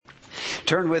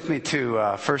Turn with me to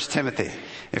 1 Timothy.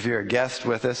 If you're a guest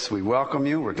with us, we welcome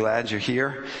you. We're glad you're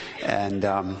here. And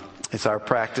it's our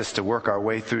practice to work our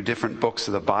way through different books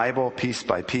of the Bible, piece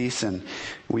by piece. And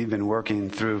we've been working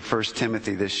through 1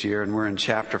 Timothy this year, and we're in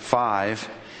chapter 5,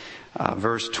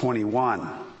 verse 21.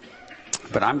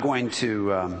 But I'm going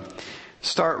to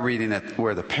start reading it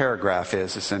where the paragraph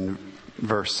is. It's in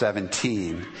verse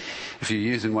 17. If you're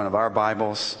using one of our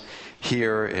Bibles,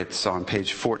 here it's on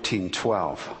page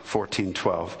 1412. 1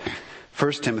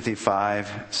 Timothy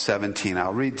 5:17.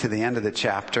 I'll read to the end of the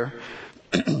chapter.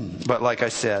 But like I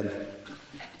said,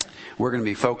 we're going to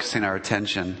be focusing our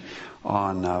attention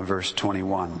on verse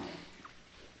 21.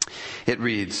 It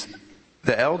reads,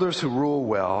 "The elders who rule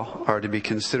well are to be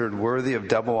considered worthy of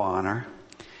double honor,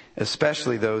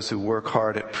 especially those who work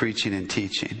hard at preaching and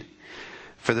teaching.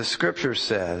 For the scripture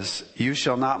says, 'You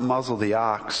shall not muzzle the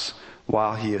ox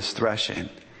while he is threshing,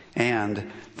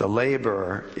 and the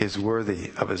laborer is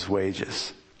worthy of his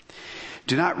wages.'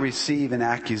 Do not receive an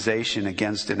accusation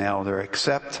against an elder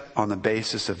except on the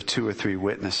basis of 2 or 3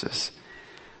 witnesses.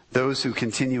 Those who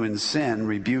continue in sin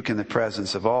rebuke in the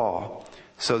presence of all,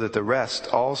 so that the rest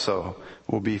also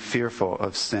will be fearful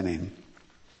of sinning.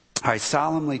 I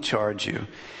solemnly charge you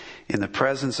in the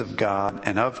presence of God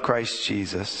and of Christ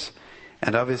Jesus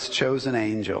and of his chosen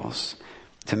angels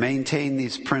to maintain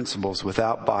these principles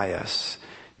without bias,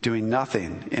 doing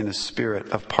nothing in a spirit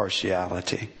of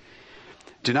partiality.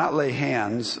 Do not lay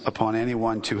hands upon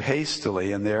anyone too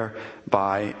hastily and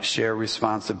thereby share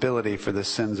responsibility for the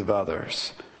sins of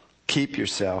others. Keep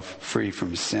yourself free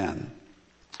from sin.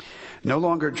 No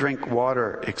longer drink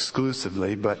water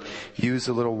exclusively, but use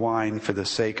a little wine for the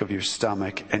sake of your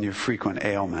stomach and your frequent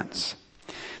ailments.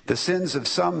 The sins of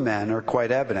some men are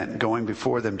quite evident, going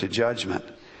before them to judgment.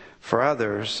 For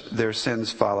others, their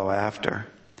sins follow after.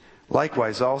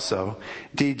 Likewise also,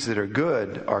 deeds that are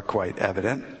good are quite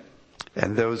evident,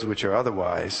 and those which are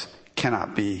otherwise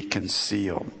cannot be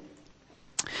concealed."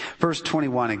 Verse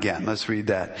 21 again, let's read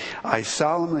that. "I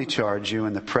solemnly charge you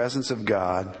in the presence of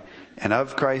God and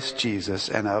of Christ Jesus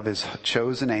and of his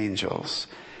chosen angels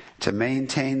to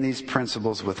maintain these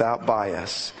principles without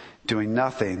bias, doing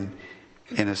nothing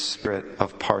in a spirit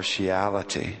of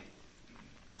partiality."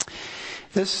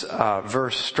 This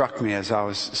verse struck me as I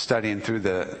was studying through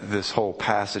this whole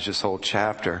passage, this whole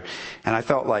chapter, and I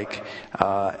felt like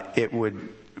it would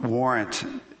warrant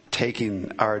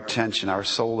taking our attention, our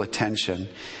sole attention.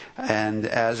 And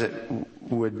as it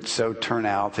would so turn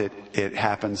out, it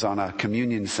happens on a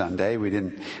communion Sunday.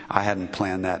 I hadn't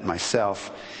planned that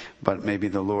myself, but maybe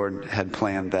the Lord had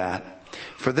planned that.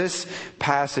 For this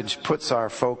passage puts our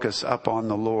focus up on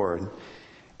the Lord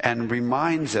and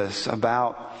reminds us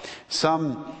about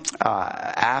some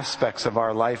aspects of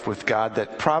our life with God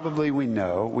that probably we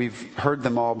know. We've heard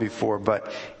them all before,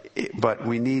 but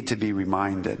we need to be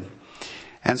reminded.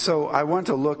 And so I want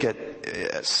to look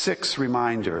at 6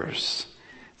 reminders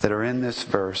that are in this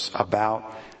verse about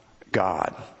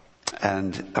God.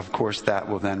 And of course that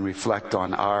will then reflect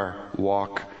on our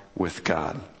walk with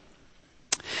God.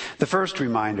 The first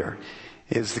reminder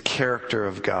is the character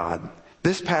of God.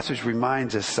 This passage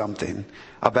reminds us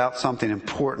about something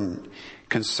important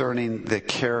concerning the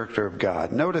character of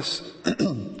God. Notice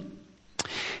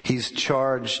he's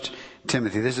charged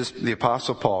Timothy. This is the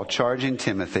Apostle Paul charging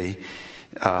Timothy,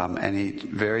 and he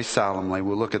very solemnly,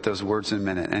 we'll look at those words in a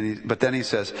minute, but then he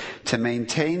says, to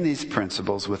maintain these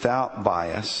principles without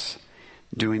bias,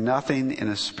 doing nothing in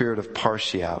a spirit of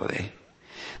partiality.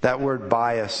 That word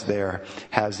bias there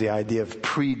has the idea of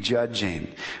prejudging,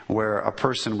 where a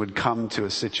person would come to a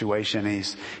situation,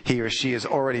 he or she has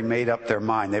already made up their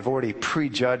mind. They've already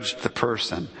prejudged the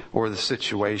person or the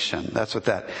situation. That's what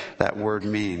that word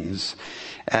means.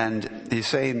 And he's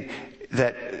saying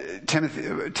that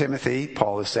Timothy,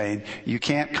 Paul is saying, you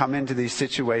can't come into these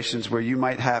situations where you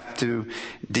might have to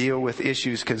deal with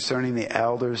issues concerning the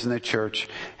elders in the church,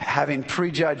 having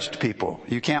prejudged people.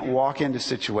 You can't walk into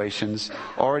situations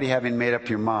already having made up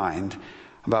your mind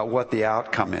about what the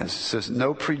outcome is. It says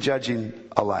no prejudging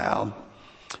allowed.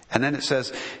 And then it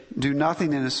says, do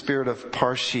nothing in a spirit of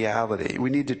partiality. We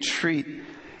need to treat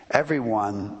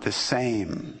everyone the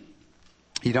same.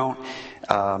 You don't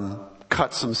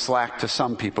cut some slack to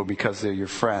some people because they're your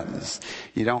friends.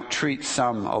 You don't treat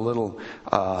some a little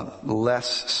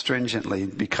less stringently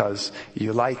because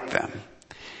you like them.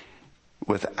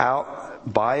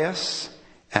 Without bias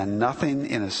and nothing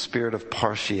in a spirit of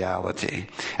partiality.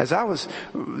 As I was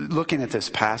looking at this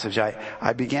passage,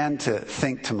 I began to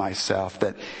think to myself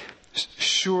that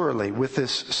surely with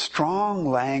this strong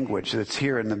language that's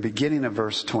here in the beginning of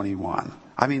verse 21,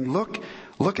 I mean, look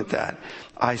at that.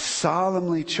 I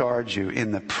solemnly charge you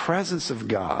in the presence of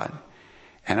God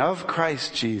and of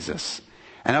Christ Jesus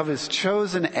and of his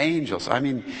chosen angels. I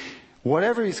mean,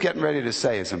 whatever he's getting ready to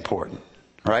say is important,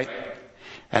 right?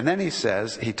 And then he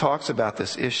talks about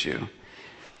this issue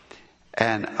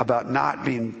and about not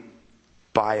being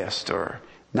biased or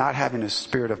not having a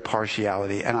spirit of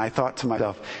partiality. And I thought to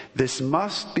myself, this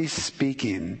must be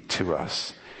speaking to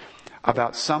us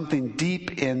about something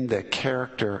deep in the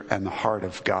character and the heart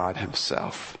of God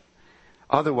himself.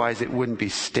 Otherwise, it wouldn't be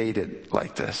stated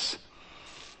like this.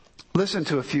 Listen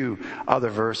to a few other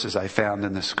verses I found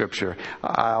in the scripture.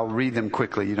 I'll read them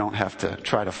quickly. You don't have to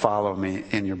try to follow me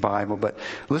in your Bible. But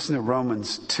listen to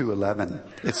Romans 2:11.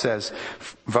 It says,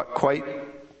 quite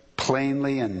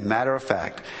plainly and matter of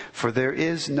fact, for there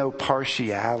is no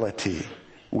partiality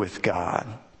with God.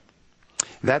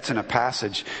 That's in a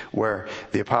passage where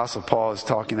the Apostle Paul is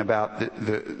talking about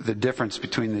the difference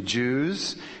between the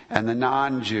Jews and the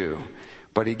non-Jew.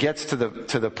 But he gets to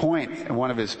the point, and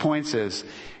one of his points is,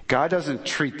 God doesn't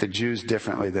treat the Jews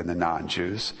differently than the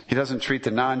non-Jews. He doesn't treat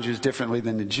the non-Jews differently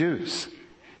than the Jews.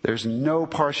 There's no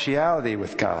partiality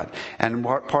with God. And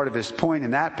part of his point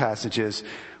in that passage is,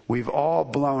 we've all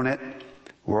blown it,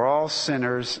 we're all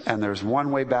sinners, and there's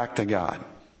one way back to God.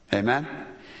 Amen?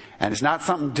 And it's not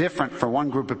something different for one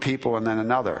group of people and then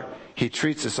another. He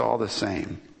treats us all the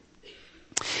same.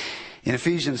 In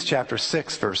Ephesians chapter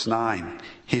 6, verse 9,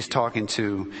 he's talking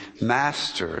to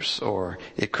masters, or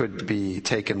it could be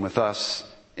taken with us,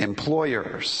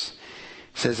 employers.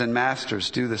 He says, and masters,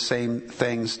 do the same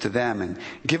things to them and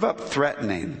give up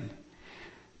threatening.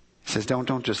 He says,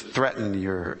 don't just threaten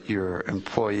your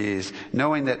employees,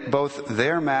 knowing that both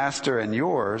their master and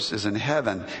yours is in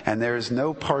heaven, and there is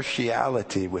no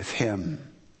partiality with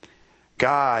him.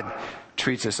 God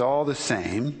treats us all the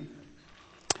same.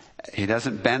 He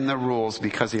doesn't bend the rules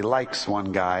because he likes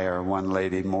one guy or one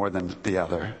lady more than the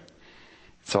other.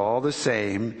 It's all the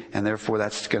same, and therefore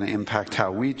that's going to impact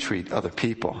how we treat other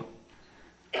people.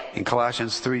 In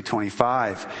Colossians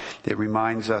 3:25, it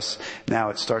reminds us, now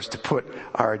it starts to put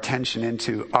our attention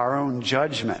into our own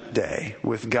judgment day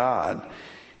with God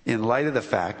in light of the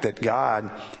fact that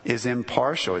God is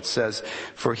impartial. It says,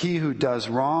 for he who does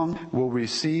wrong will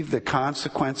receive the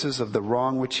consequences of the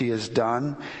wrong which he has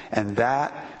done, and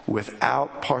that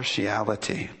without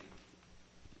partiality.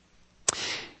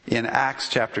 In Acts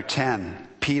chapter 10,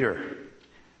 Peter,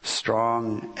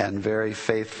 strong and very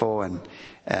faithful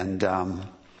and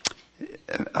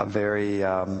a very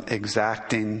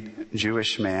exacting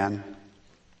Jewish man,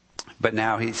 but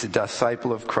now he's a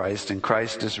disciple of Christ, and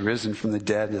Christ is risen from the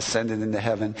dead, ascended into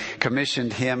heaven,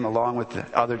 commissioned him along with the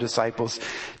other disciples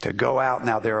to go out.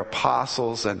 Now they're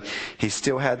apostles, and he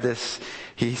still had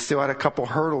a couple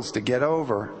hurdles to get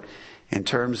over in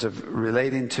terms of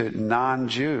relating to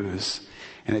non-Jews.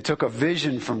 And it took a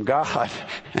vision from God.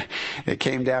 It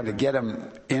came down to get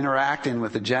him interacting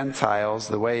with the Gentiles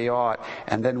the way he ought.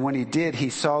 And then when he did, he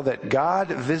saw that God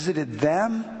visited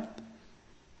them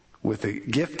with the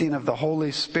gifting of the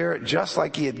Holy Spirit, just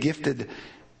like he had gifted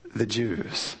the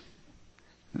Jews.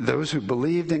 Those who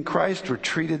believed in Christ were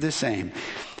treated the same.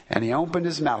 And he opened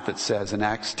his mouth, it says in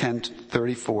Acts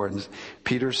 10:34, and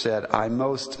Peter said, I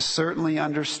most certainly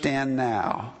understand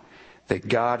now that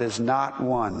God is not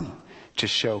one to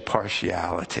show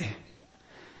partiality.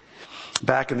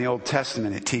 Back in the Old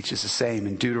Testament, it teaches the same.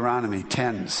 In Deuteronomy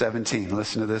 10:17,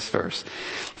 listen to this verse.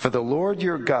 For the Lord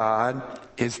your God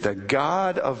is the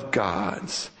God of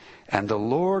gods and the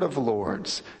Lord of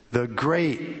lords, the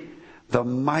great, the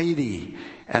mighty,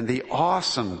 and the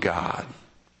awesome God,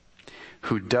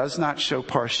 who does not show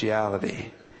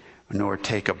partiality nor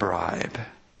take a bribe.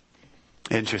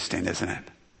 Interesting, isn't it?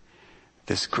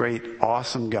 This great,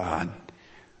 awesome God,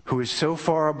 who is so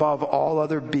far above all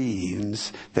other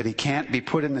beings that he can't be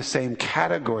put in the same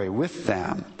category with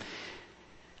them.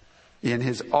 In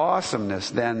his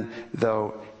awesomeness, then,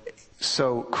 though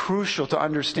so crucial to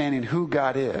understanding who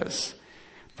God is,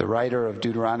 the writer of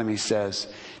Deuteronomy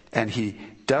says, and he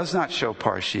does not show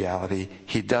partiality,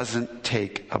 he doesn't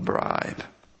take a bribe.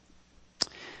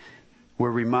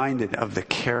 We're reminded of the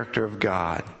character of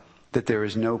God, that there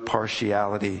is no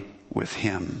partiality with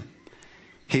him.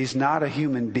 He's not a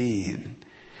human being.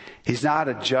 He's not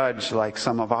a judge like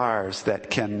some of ours that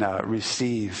can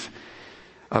receive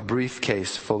a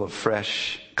briefcase full of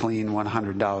fresh, clean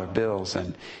 $100 bills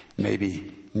and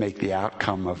maybe make the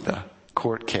outcome of the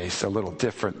court case a little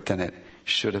different than it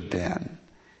should have been.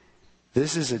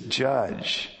 This is a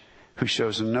judge who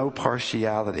shows no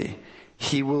partiality.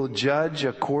 He will judge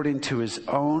according to his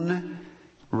own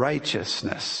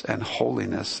righteousness and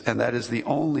holiness, and that is the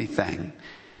only thing.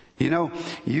 You know,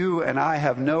 you and I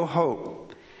have no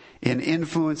hope in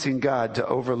influencing God to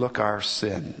overlook our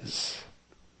sins.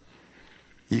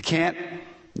 You can't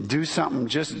do something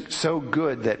just so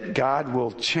good that God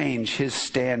will change his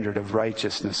standard of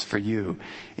righteousness for you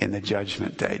in the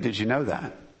judgment day. Did you know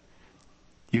that?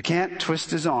 You can't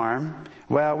twist his arm.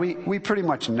 Well, we pretty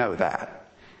much know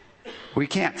that. We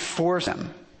can't force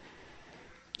him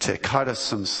to cut us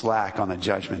some slack on the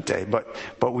judgment day.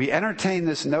 But we entertain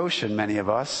this notion, many of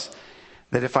us,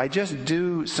 that if I just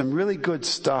do some really good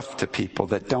stuff to people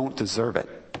that don't deserve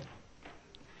it,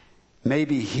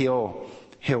 maybe he'll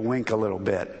wink a little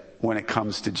bit when it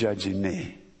comes to judging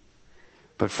me.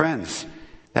 But friends,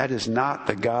 that is not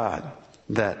the God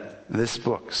that this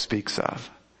book speaks of.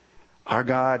 Our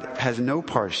God has no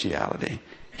partiality.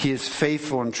 He is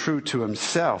faithful and true to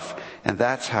himself, and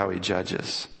that's how he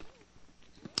judges.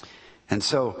 And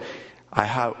so I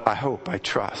hope, I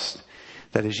trust,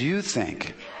 that as you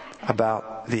think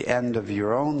about the end of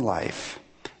your own life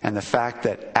and the fact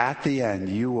that at the end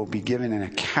you will be given an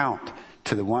account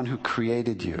to the one who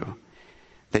created you,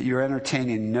 that you're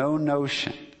entertaining no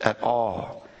notion at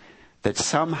all that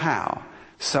somehow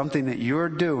something that you're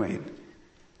doing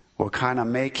will kind of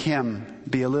make him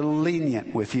be a little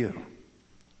lenient with you.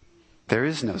 There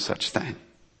is no such thing.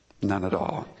 None at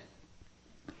all.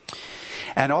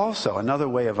 And also, another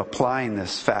way of applying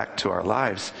this fact to our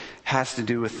lives has to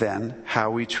do with then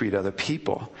how we treat other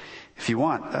people. If you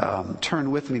want,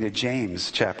 turn with me to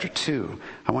James chapter 2.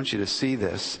 I want you to see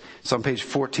this. It's on page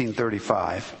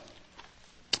 1435.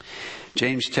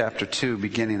 James chapter 2,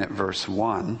 beginning at verse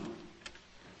 1.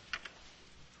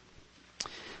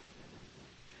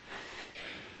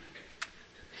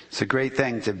 It's a great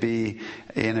thing to be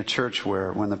in a church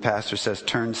where when the pastor says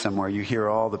turn somewhere, you hear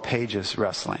all the pages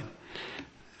rustling.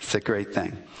 It's a great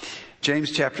thing.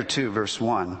 James chapter 2, verse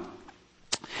 1.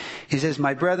 He says,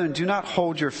 "My brethren, do not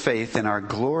hold your faith in our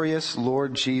glorious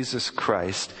Lord Jesus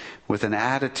Christ with an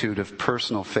attitude of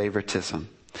personal favoritism.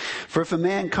 For if a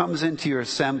man comes into your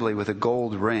assembly with a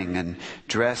gold ring and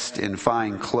dressed in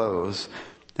fine clothes,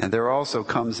 and there also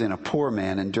comes in a poor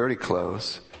man in dirty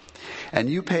clothes, and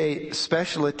you pay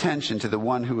special attention to the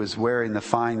one who is wearing the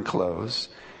fine clothes,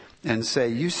 and say,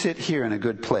 'You sit here in a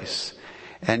good place,'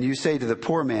 and you say to the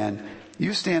poor man,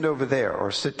 'You stand over there,' or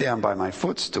 'Sit down by my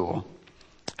footstool,'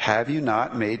 have you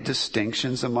not made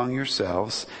distinctions among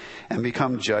yourselves and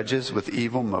become judges with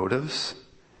evil motives?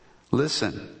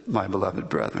 Listen, my beloved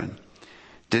brethren,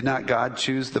 did not God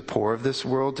choose the poor of this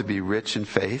world to be rich in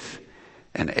faith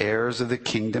and heirs of the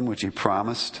kingdom which he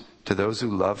promised to those who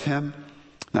love him?"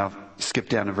 Now, skip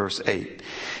down to verse 8.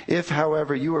 "If,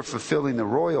 however, you are fulfilling the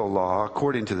royal law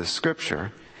according to the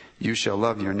scripture, 'You shall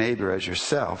love your neighbor as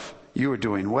yourself,' you are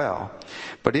doing well.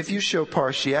 But if you show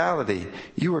partiality,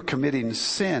 you are committing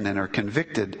sin and are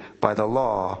convicted by the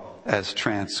law as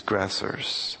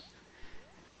transgressors."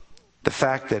 The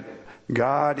fact that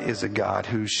God is a God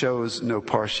who shows no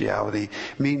partiality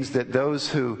means that those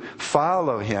who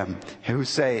follow him, who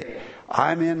say,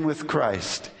 "I'm in with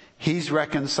Christ, he's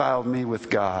reconciled me with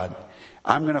God,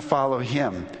 I'm going to follow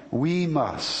him," we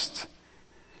must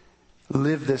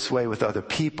live this way with other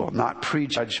people, not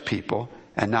prejudge people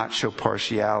and not show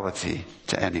partiality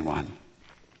to anyone.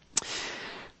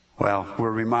 Well, we're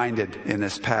reminded in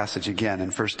this passage again in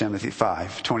 1 Timothy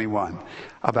 5:21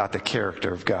 about the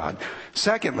character of God.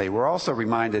 Secondly, we're also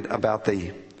reminded about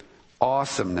the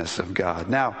awesomeness of God.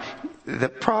 Now, the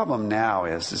problem now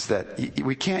is that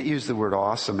we can't use the word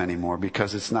awesome anymore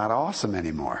because it's not awesome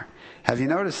anymore. Have you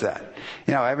noticed that?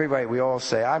 Everybody, we all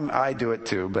say, I do it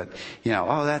too, but,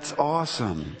 oh, that's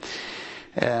awesome.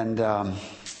 And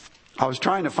I was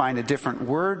trying to find a different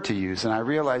word to use, and I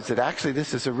realized that actually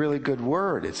this is a really good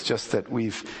word. It's just that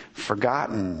we've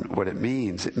forgotten what it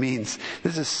means. It means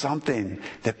this is something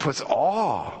that puts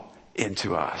awe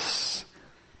into us.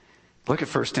 Look at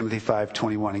 1 Timothy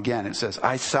 5:21 again. It says,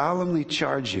 "I solemnly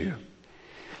charge you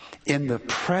in the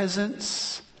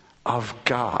presence of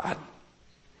God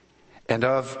and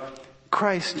of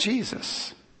Christ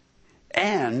Jesus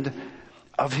and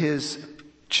of his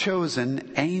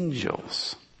chosen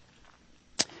angels."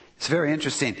 It's very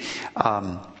interesting.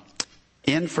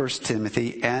 In 1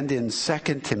 Timothy and in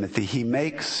 2 Timothy,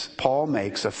 Paul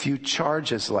makes a few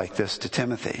charges like this to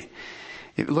Timothy.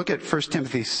 Look at 1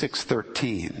 Timothy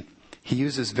 6:13. He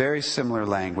uses very similar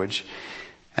language.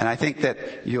 And I think that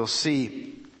you'll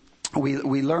see,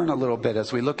 we learn a little bit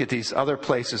as we look at these other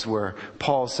places where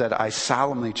Paul said, "I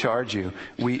solemnly charge you."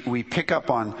 We pick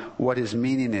up on what his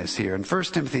meaning is here. In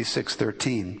 1 Timothy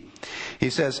 6:13, he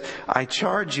says, "I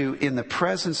charge you in the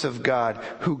presence of God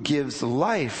who gives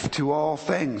life to all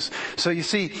things." So you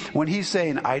see, when he's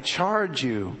saying, "I charge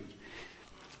you,"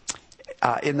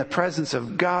 in the presence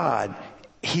of God,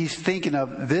 he's thinking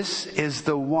of, this is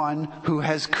the one who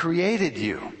has created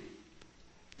you.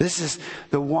 This is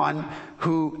the one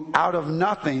who, out of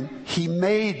nothing, he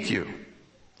made you.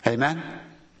 Amen?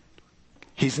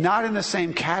 He's not in the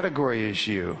same category as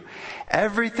you.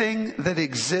 Everything that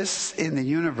exists in the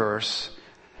universe,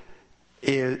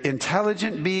 is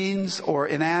intelligent beings or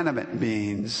inanimate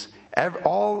beings,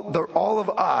 all of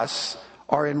us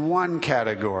are in one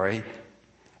category,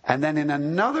 and then in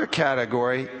another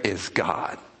category is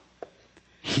God.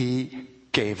 He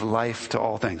gave life to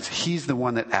all things. He's the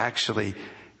one that actually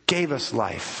gave us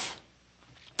life.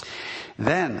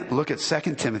 Then look at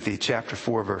 2 Timothy chapter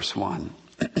 4, verse 1.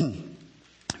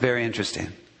 Very interesting.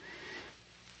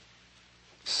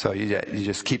 So you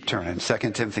just keep turning. 2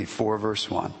 Timothy 4, verse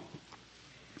 1.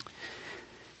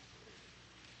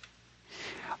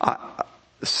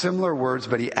 Similar words,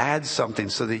 but he adds something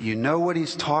so that you know what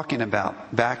he's talking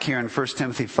about. Back here in 1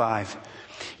 Timothy 5,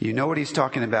 you know what he's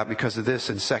talking about because of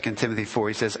this in 2 Timothy 4.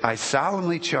 He says, I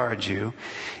solemnly charge you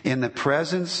in the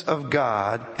presence of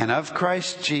God and of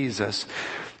Christ Jesus,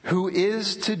 who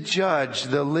is to judge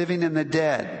the living and the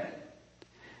dead,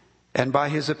 and by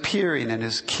his appearing in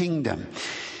his kingdom.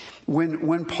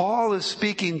 When Paul is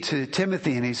speaking to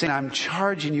Timothy and he's saying, I'm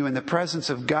charging you in the presence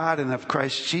of God and of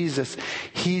Christ Jesus,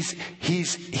 he's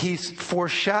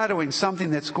foreshadowing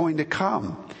something that's going to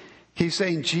come. He's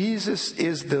saying Jesus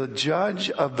is the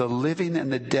judge of the living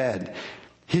and the dead.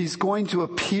 He's going to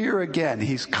appear again.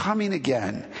 He's coming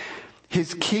again.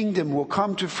 His kingdom will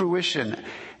come to fruition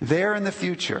there in the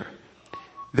future.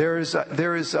 There is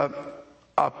a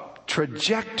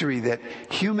trajectory that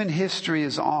human history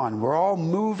is on. We're all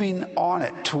moving on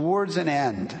it towards an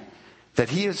end that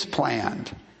he has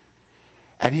planned.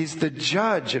 And he's the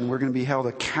judge, and we're going to be held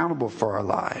accountable for our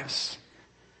lives.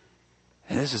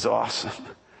 And this is awesome.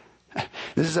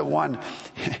 This is the one,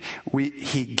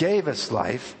 he gave us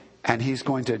life, and he's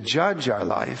going to judge our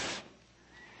life.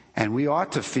 And we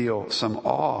ought to feel some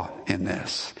awe in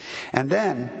this. And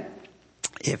then,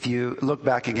 if you look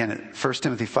back again at 1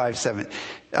 Timothy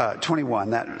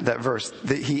 5:21, that verse,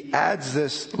 he adds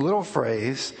this little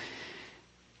phrase,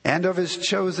 and of his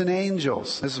chosen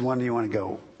angels. This is one you want to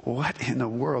go, what in the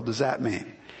world does that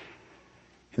mean?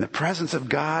 In the presence of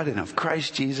God and of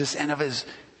Christ Jesus and of his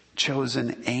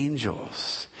chosen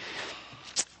angels.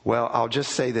 Well, I'll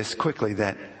just say this quickly,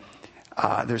 that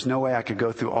there's no way I could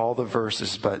go through all the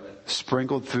verses, but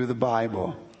sprinkled through the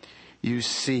Bible, you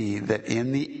see that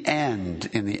in the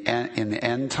end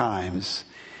times,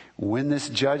 when this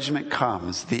judgment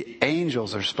comes, the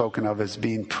angels are spoken of as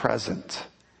being present.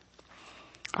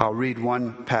 I'll read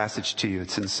one passage to you.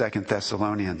 It's in 2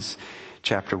 Thessalonians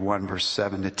chapter 1, verse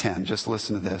 7 to 10. Just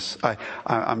listen to this.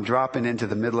 I'm dropping into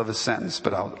the middle of a sentence,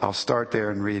 but I'll start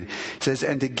there and read. It says,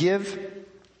 and to give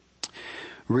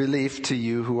relief to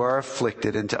you who are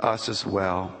afflicted, and to us as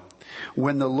well,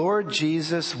 when the Lord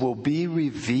Jesus will be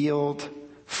revealed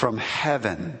from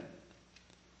heaven.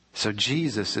 So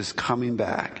Jesus is coming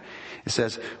back. It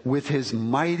says, with his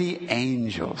mighty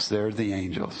angels. They're the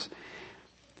angels.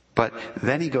 But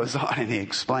then he goes on and he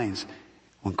explains,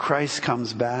 when Christ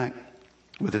comes back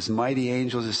with his mighty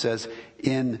angels, it says,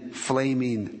 in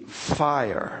flaming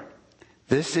fire.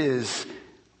 This is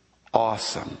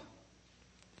awesome.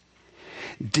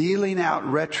 Dealing out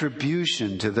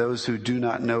retribution to those who do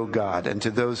not know God and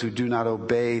to those who do not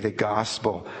obey the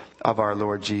gospel of our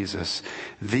Lord Jesus.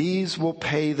 These will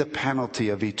pay the penalty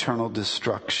of eternal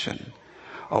destruction,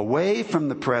 away from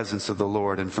the presence of the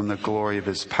Lord and from the glory of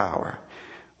his power,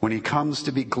 when he comes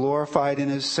to be glorified in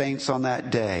his saints on that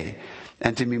day,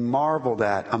 and to be marveled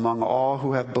at among all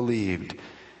who have believed,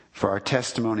 for our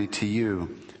testimony to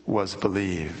you was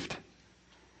believed.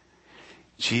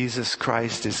 Jesus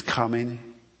Christ is coming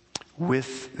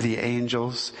with the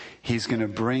angels. He's going to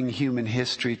bring human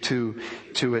history to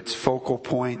its focal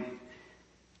point.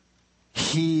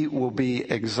 He will be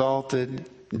exalted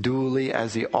duly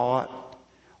as he ought.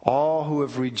 All who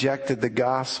have rejected the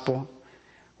gospel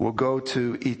will go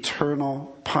to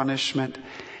eternal punishment.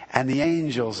 And the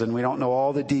angels, and we don't know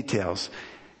all the details,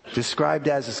 described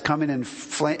as coming in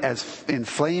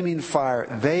flaming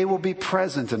fire, they will be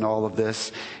present in all of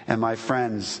this. And my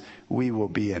friends, we will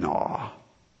be in awe.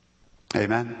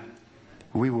 Amen?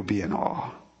 We will be in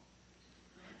awe.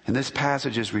 And this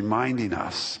passage is reminding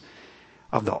us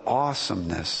of the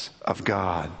awesomeness of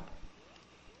God.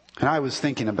 And I was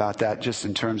thinking about that just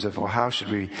in terms of, well, how should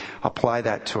we apply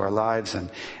that to our lives? And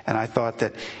I thought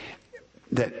that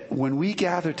when we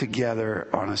gather together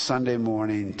on a Sunday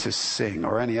morning to sing,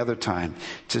 or any other time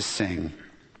to sing,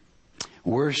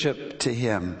 Worship to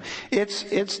Him.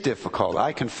 It's difficult.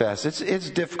 I confess. It's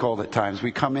difficult at times.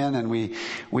 We come in and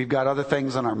we've got other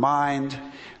things on our mind.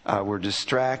 We're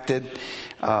distracted.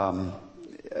 But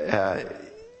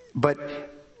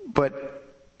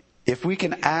if we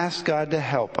can ask God to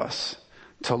help us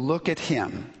to look at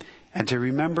Him and to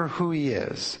remember who He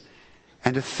is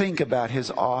and to think about His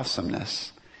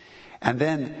awesomeness, and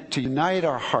then to unite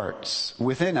our hearts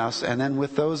within us and then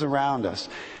with those around us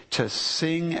to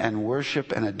sing and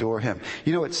worship and adore Him.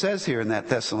 You know, it says here in that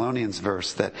Thessalonians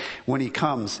verse that when He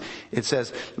comes, it says,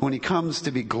 when He comes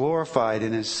to be glorified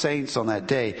in His saints on that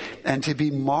day and to be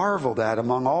marveled at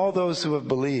among all those who have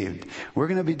believed. We're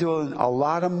going to be doing a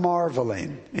lot of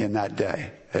marveling in that day.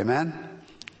 Amen?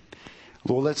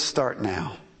 Well, let's start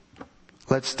now.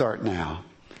 Let's start now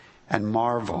and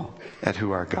marvel at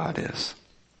who our God is.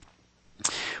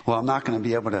 Well, I'm not going to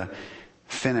be able to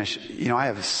finish. You know, I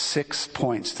have 6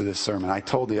 points to this sermon. I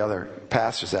told the other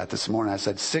pastors that this morning. I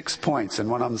said 6 points, and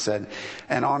one of them said,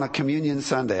 and on a communion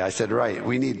Sunday. I said, right,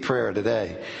 we need prayer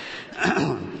today.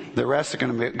 The rest are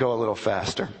going to go a little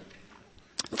faster.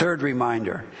 Third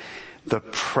reminder, the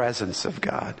presence of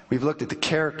God. We've looked at the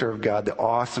character of God, the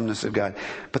awesomeness of God,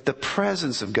 but the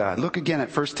presence of God. Look again at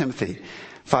 1 Timothy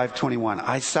 5:21.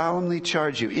 I solemnly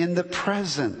charge you in the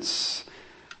presence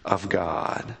of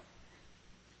God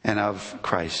and of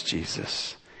Christ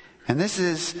Jesus. And this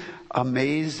is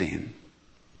amazing.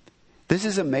 This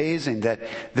is amazing that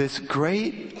this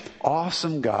great,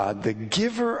 awesome God, the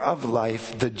giver of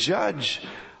life, the judge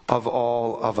of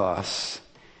all of us,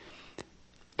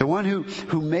 the one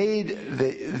who made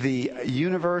the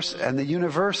universe and the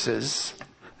universes,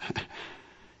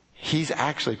 He's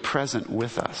actually present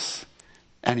with us.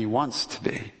 And He wants to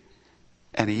be.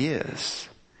 And He is.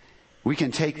 We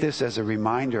can take this as a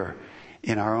reminder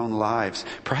in our own lives.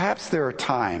 Perhaps there are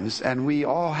times, and we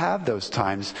all have those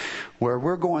times, where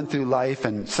we're going through life,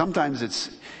 and sometimes it's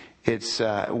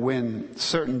when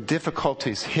certain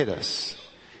difficulties hit us,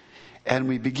 and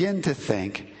we begin to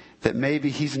think that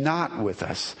maybe He's not with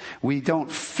us. We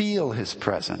don't feel His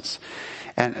presence.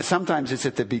 And sometimes it's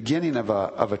at the beginning of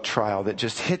a trial that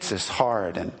just hits us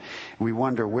hard, and we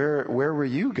wonder, where were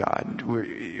you, God?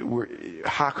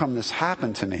 How come this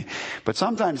happened to me? But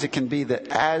sometimes it can be that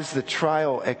as the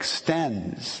trial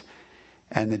extends,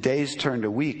 and the days turn to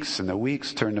weeks, and the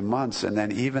weeks turn to months, and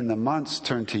then even the months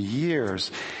turn to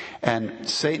years, and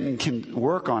Satan can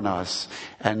work on us,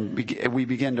 and we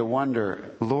begin to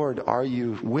wonder, Lord, are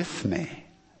you with me?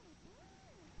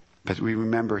 But we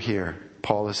remember here,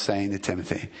 Paul is saying to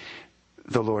Timothy,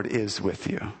 the Lord is with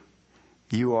you.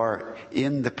 You are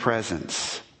in the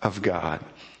presence of God.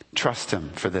 Trust Him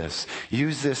for this.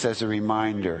 Use this as a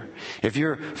reminder. If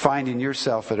you're finding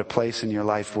yourself at a place in your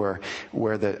life where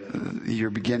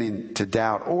you're beginning to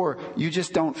doubt, or you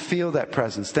just don't feel that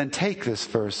presence, then take this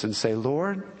verse and say,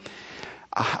 Lord,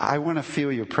 I want to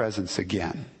feel your presence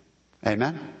again.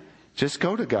 Amen? Just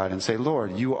go to God and say,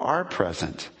 Lord, you are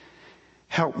present.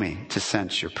 Help me to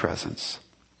sense your presence.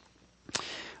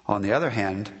 On the other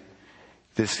hand,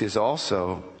 this is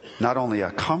also not only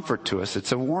a comfort to us,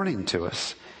 it's a warning to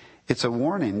us. It's a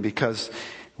warning because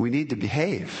we need to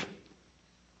behave.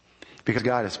 Because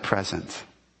God is present.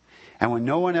 And when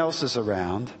no one else is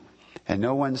around and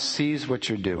no one sees what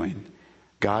you're doing,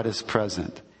 God is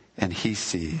present and He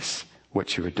sees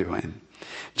what you are doing.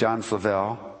 John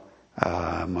Flavel,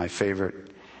 my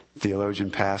favorite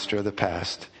theologian pastor of the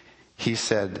past, he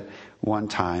said one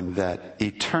time that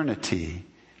eternity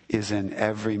is in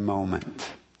every moment.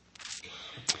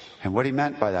 And what he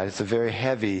meant by that, it's a very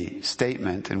heavy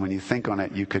statement, and when you think on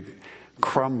it, you could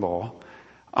crumble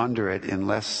under it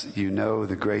unless you know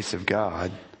the grace of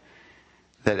God.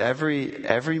 That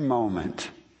every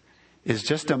moment is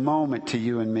just a moment to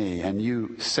you and me, and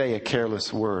you say a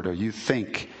careless word, or you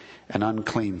think an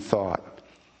unclean thought,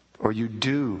 or you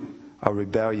do a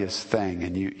rebellious thing,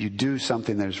 and you do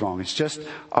something that is wrong. It's just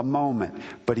a moment,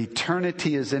 but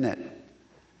eternity is in it,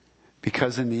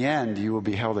 because in the end you will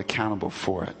be held accountable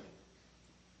for it.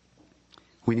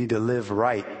 We need to live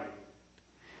right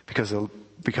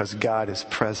because God is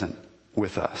present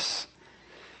with us.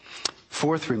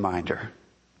 Fourth reminder,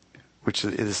 which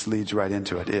this leads right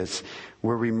into it, is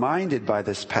we're reminded by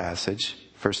this passage,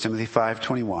 1 Timothy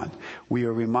 5:21. We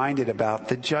are reminded about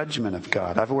the judgment of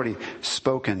God. I've already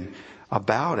spoken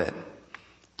about it.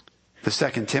 The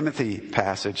 2 Timothy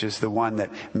passage is the one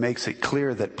that makes it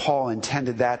clear that Paul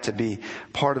intended that to be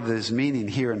part of his meaning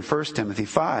here in 1 Timothy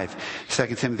 5.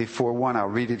 2 Timothy 4:1, I'll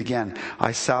read it again.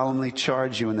 I solemnly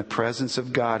charge you in the presence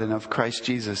of God and of Christ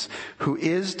Jesus, who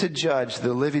is to judge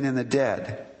the living and the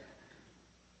dead.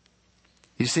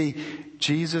 You see,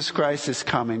 Jesus Christ is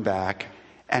coming back,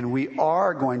 and we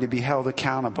are going to be held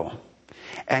accountable.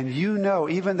 And you know,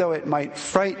 even though it might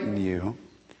frighten you,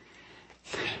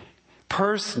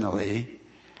 personally,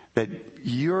 that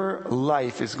your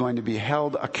life is going to be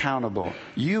held accountable.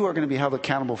 You are going to be held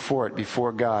accountable for it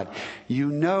before God. You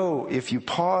know, if you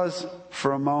pause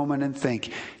for a moment and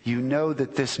think, you know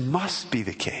that this must be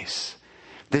the case.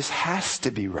 This has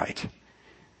to be right.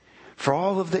 For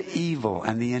all of the evil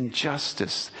and the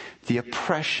injustice, the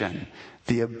oppression,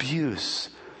 the abuse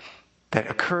that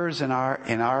occurs in our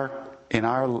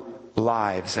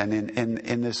lives and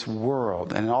in this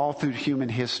world and all through human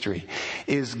history,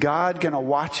 is God going to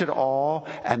watch it all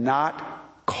and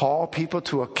not call people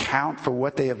to account for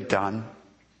what they have done?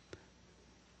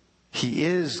 He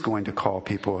is going to call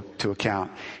people to account.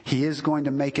 He is going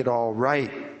to make it all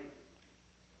right.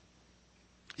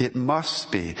 It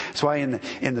must be. That's why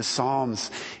in the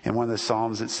Psalms, in one of the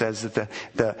Psalms, it says that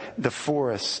the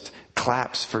forest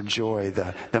claps for joy,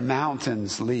 the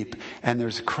mountains leap, and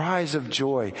there's cries of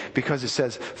joy, because it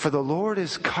says, for the Lord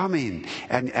is coming.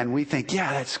 And we think,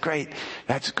 yeah, that's great.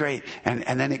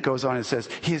 And then it goes on and says,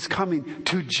 He is coming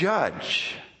to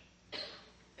judge.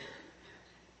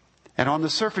 And on the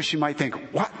surface, you might think,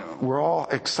 what? We're all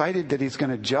excited that He's going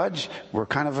to judge. We're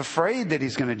kind of afraid that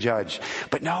He's going to judge.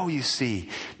 But no, you see,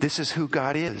 this is who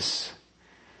God is.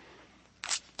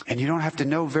 And you don't have to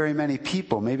know very many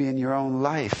people, maybe in your own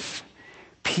life.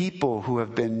 People who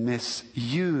have been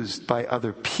misused by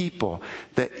other people.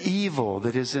 The evil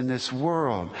that is in this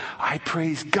world. I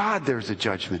praise God there's a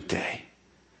judgment day.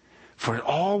 For it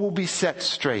all will be set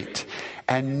straight.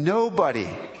 And nobody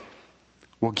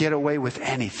will get away with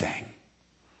anything.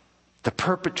 The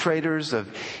perpetrators of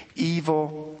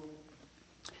evil,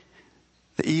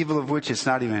 the evil of which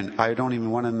I don't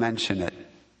even want to mention it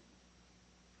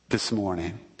this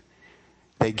morning.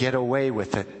 They get away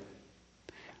with it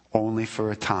only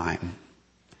for a time.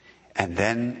 And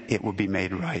then it will be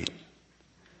made right.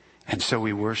 And so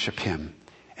we worship Him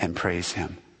and praise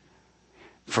Him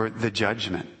for the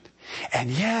judgment. And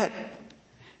yet,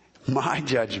 my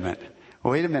judgment,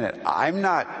 wait a minute, I'm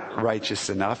not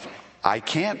righteous enough. I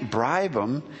can't bribe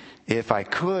them. If I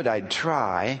could, I'd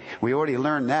try. We already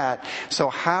learned that. So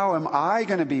how am I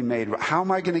going to be made? How am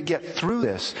I going to get through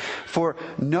this? For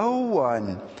no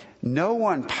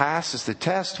one passes the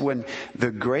test when the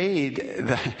grade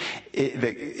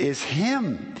is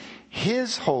Him.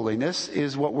 His holiness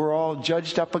is what we're all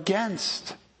judged up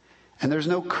against. And there's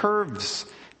no curves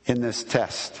in this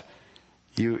test.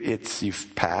 You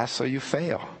pass or you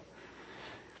fail.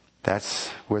 That's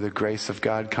where the grace of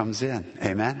God comes in.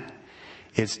 Amen?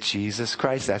 It's Jesus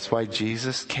Christ. That's why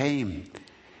Jesus came.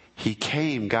 He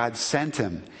came. God sent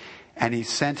Him. And He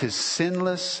sent His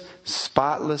sinless,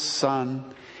 spotless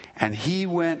Son. And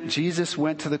Jesus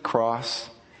went to the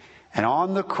cross. And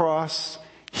on the cross,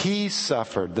 He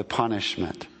suffered the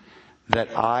punishment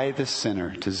that I, the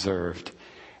sinner, deserved.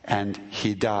 And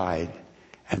He died.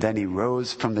 And then He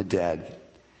rose from the dead.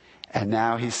 And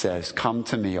now He says, come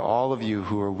to me, all of you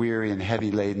who are weary and heavy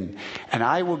laden, and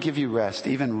I will give you rest,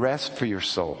 even rest for your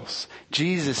souls.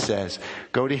 Jesus says,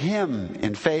 go to Him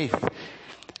in faith,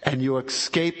 and you'll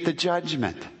escape the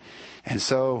judgment. And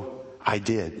so I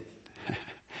did.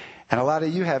 And a lot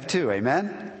of you have too.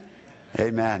 Amen?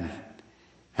 Amen.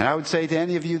 And I would say to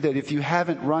any of you that if you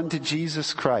haven't run to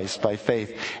Jesus Christ by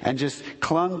faith and just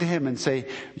clung to Him and say,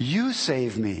 you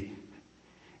save me.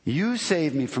 You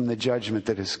save me from the judgment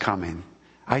that is coming.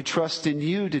 I trust in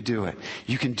You to do it.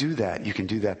 You can do that. You can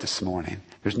do that this morning.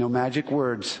 There's no magic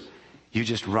words. You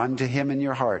just run to Him in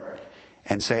your heart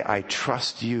and say, I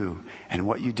trust You and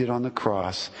what You did on the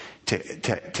cross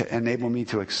to enable me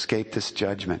to escape this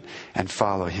judgment and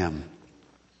follow Him.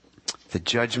 The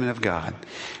judgment of God.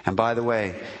 And by the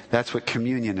way, that's what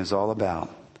communion is all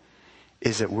about.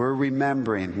 Is that we're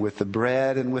remembering with the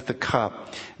bread and with the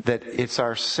cup that it's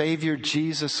our Savior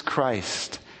Jesus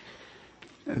Christ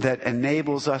that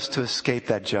enables us to escape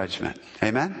that judgment.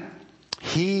 Amen?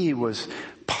 He was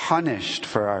punished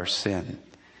for our sin.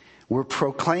 We're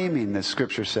proclaiming, the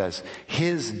Scripture says,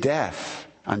 His death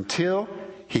until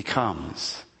He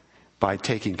comes by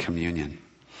taking communion.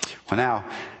 Well, now,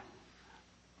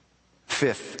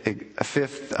 a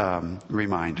fifth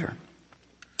reminder.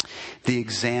 The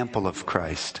example of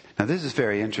Christ. Now this is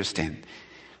very interesting.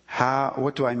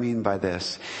 What do I mean by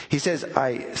this? He says,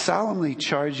 I solemnly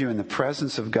charge you in the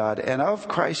presence of God and of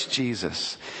Christ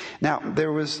Jesus. Now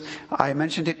I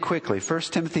mentioned it quickly. 1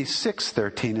 Timothy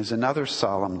 6:13 is another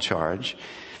solemn charge.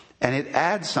 And it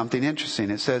adds something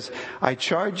interesting. It says, I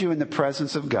charge you in the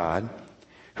presence of God,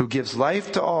 who gives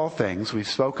life to all things. We've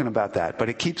spoken about that, but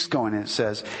it keeps going and it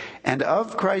says, and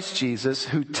of Christ Jesus,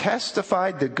 who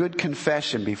testified the good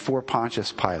confession before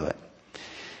Pontius Pilate.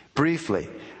 Briefly,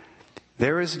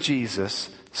 there is Jesus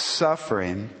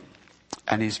suffering,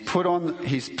 and he's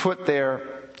put there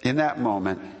in that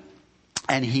moment,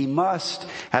 and he must,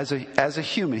 as a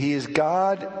human, he is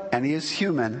God and he is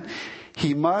human,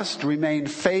 he must remain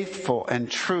faithful and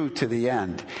true to the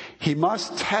end. He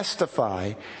must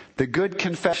testify the good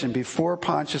confession before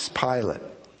Pontius Pilate.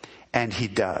 And he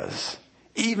does,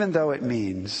 even though it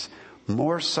means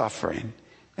more suffering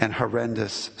and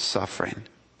horrendous suffering.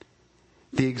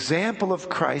 The example of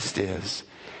Christ is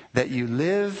that you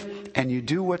live and you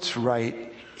do what's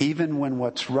right, even when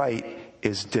what's right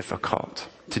is difficult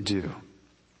to do.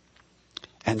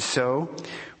 And so,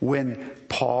 when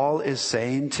Paul is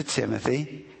saying to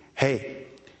Timothy, hey,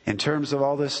 in terms of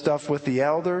all this stuff with the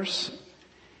elders,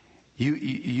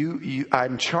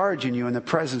 I'm charging you in the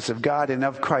presence of God and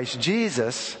of Christ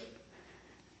Jesus,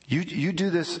 you do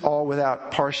this all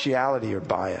without partiality or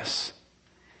bias.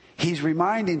 He's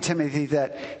reminding Timothy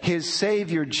that his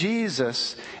Savior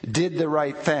Jesus did the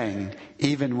right thing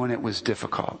even when it was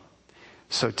difficult.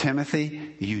 So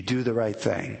Timothy, you do the right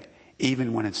thing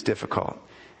even when it's difficult.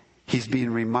 He's being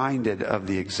reminded of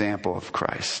the example of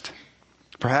Christ.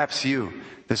 Perhaps you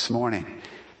this morning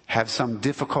have some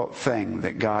difficult thing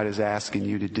that God is asking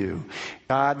you to do.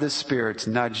 God the Spirit's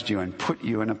nudged you and put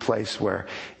you in a place where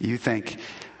you think,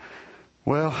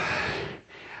 well,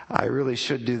 I really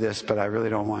should do this, but I really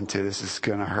don't want to. This is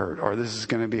going to hurt, or this is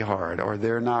going to be hard, or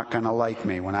they're not going to like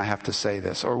me when I have to say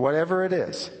this, or whatever it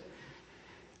is.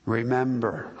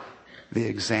 Remember the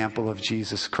example of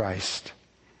Jesus Christ.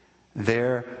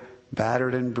 There,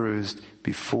 battered and bruised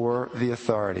before the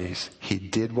authorities, he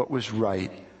did what was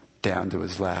right down to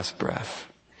his last breath.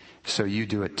 So you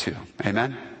do it too.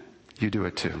 Amen? You do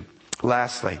it too.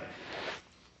 Lastly,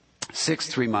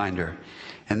 sixth reminder,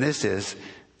 and this is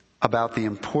about the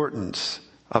importance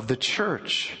of the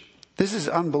church. This is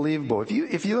unbelievable.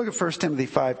 If you look at 1 Timothy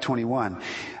 5:21,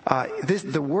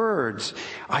 the words,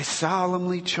 I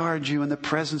solemnly charge you in the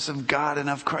presence of God and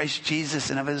of Christ Jesus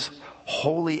and of his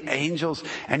holy angels.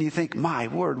 And you think, my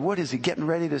word, what is he getting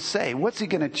ready to say? What's he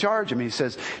going to charge him? He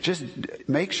says, just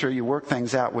make sure you work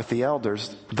things out with the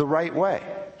elders the right way.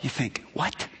 You think,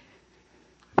 what?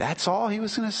 That's all he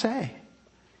was going to say?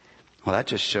 Well, that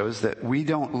just shows that we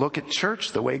don't look at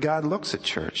church the way God looks at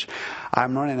church.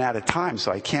 I'm running out of time,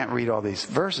 so I can't read all these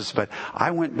verses, but I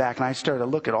went back and I started to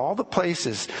look at all the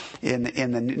places in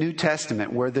the New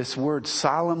Testament where this word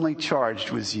solemnly charged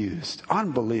was used.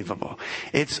 Unbelievable.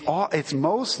 It's all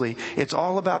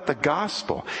about the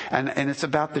gospel, and it's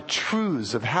about the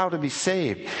truths of how to be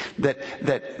saved.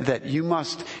 That you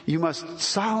must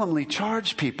solemnly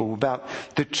charge people about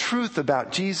the truth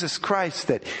about Jesus Christ,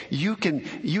 that you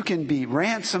can be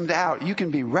ransomed out, you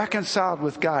can be reconciled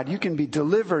with God, you can be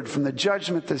delivered from the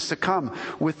judgment that's to come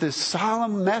with this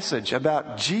solemn message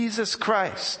about Jesus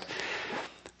Christ.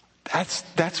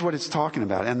 That's what it's talking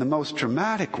about. And the most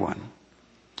dramatic one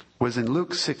was in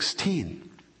Luke 16,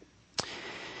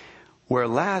 where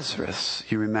Lazarus,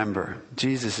 you remember,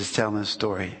 Jesus is telling a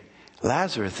story.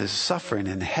 Lazarus is suffering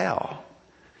in hell,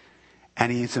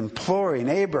 and he's imploring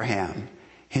Abraham.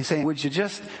 He's saying, would you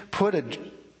just put a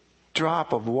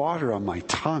drop of water on my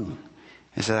tongue?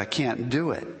 He said, I can't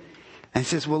do it. And he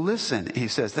says, well, listen, he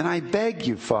says, then I beg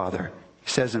you, Father, he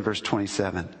says in verse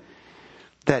 27,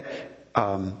 that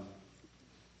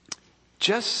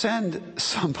just send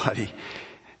somebody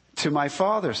to my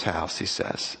father's house, he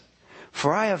says,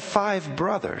 for I have 5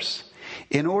 brothers,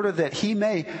 in order that he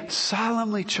may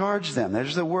solemnly charge them,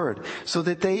 there's the word, so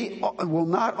that they will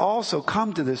not also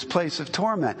come to this place of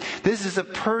torment. This is a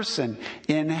person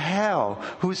in hell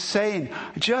who's saying,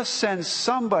 just send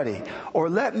somebody, or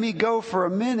let me go for a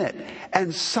minute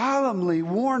and solemnly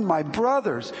warn my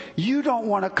brothers, you don't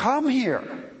want to come here.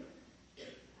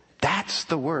 That's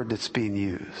the word that's being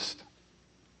used.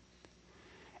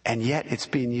 And yet it's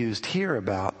being used here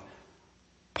about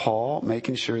Paul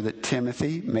making sure that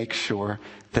Timothy makes sure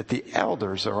that the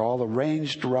elders are all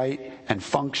arranged right and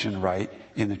function right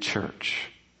in the church.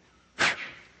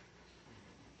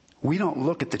 We don't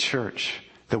look at the church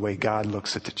the way God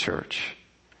looks at the church.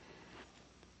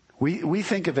 We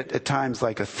think of it at times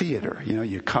like a theater. You know,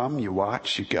 you come, you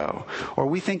watch, you go. Or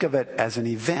we think of it as an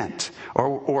event.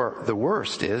 Or the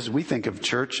worst is we think of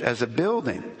church as a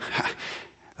building.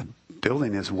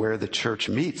 Building is where the church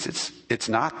meets. It's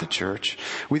not the church.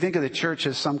 We think of the church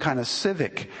as some kind of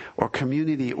civic or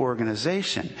community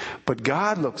organization. But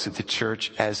God looks at the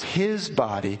church as his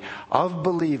body of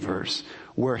believers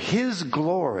where his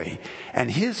glory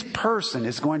and his person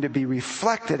is going to be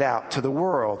reflected out to the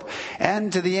world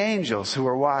and to the angels who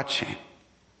are watching.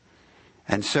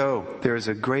 And so there is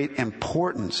a great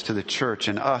importance to the church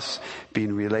and us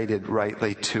being related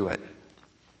rightly to it.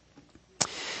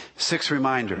 6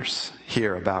 reminders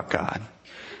here about God.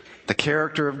 The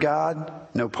character of God,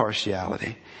 no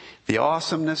partiality. The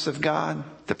awesomeness of God,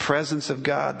 the presence of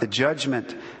God, the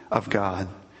judgment of God,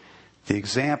 the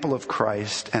example of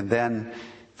Christ, and then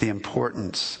the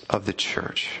importance of the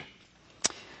church.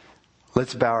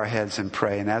 Let's bow our heads and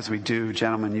pray. And as we do,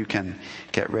 gentlemen, you can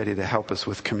get ready to help us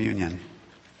with communion.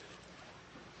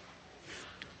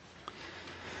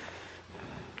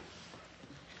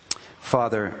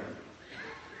 Father,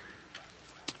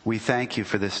 we thank you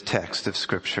for this text of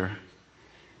Scripture.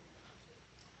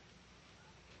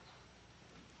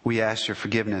 We ask your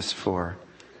forgiveness for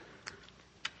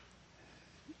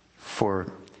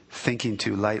thinking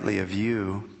too lightly of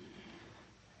you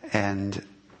and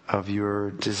of your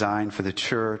design for the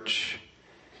church,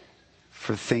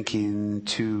 for thinking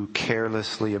too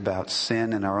carelessly about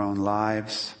sin in our own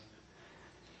lives.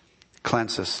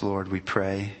 Cleanse us, Lord, we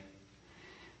pray,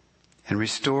 and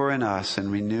restore in us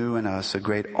and renew in us a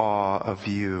great awe of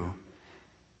you.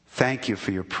 Thank you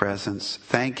for your presence.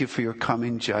 Thank you for your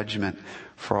coming judgment,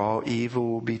 for all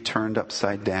evil will be turned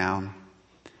upside down.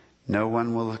 No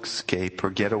one will escape or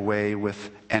get away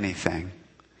with anything.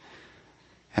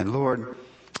 And Lord,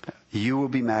 you will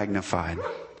be magnified.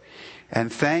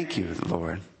 And thank you,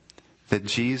 Lord, that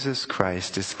Jesus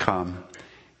Christ has come.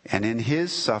 And in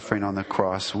his suffering on the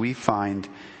cross, we find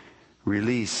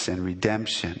release and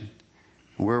redemption.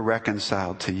 We're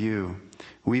reconciled to you.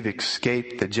 We've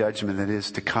escaped the judgment that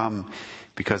is to come,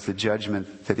 because the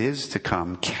judgment that is to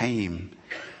come came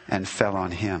and fell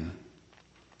on him.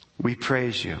 We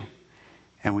praise you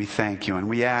and we thank you, and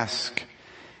we ask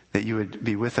that you would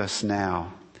be with us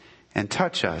now and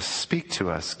touch us, speak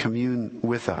to us, commune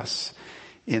with us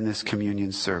in this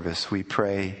communion service. We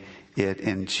pray it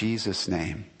in Jesus'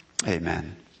 name.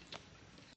 Amen.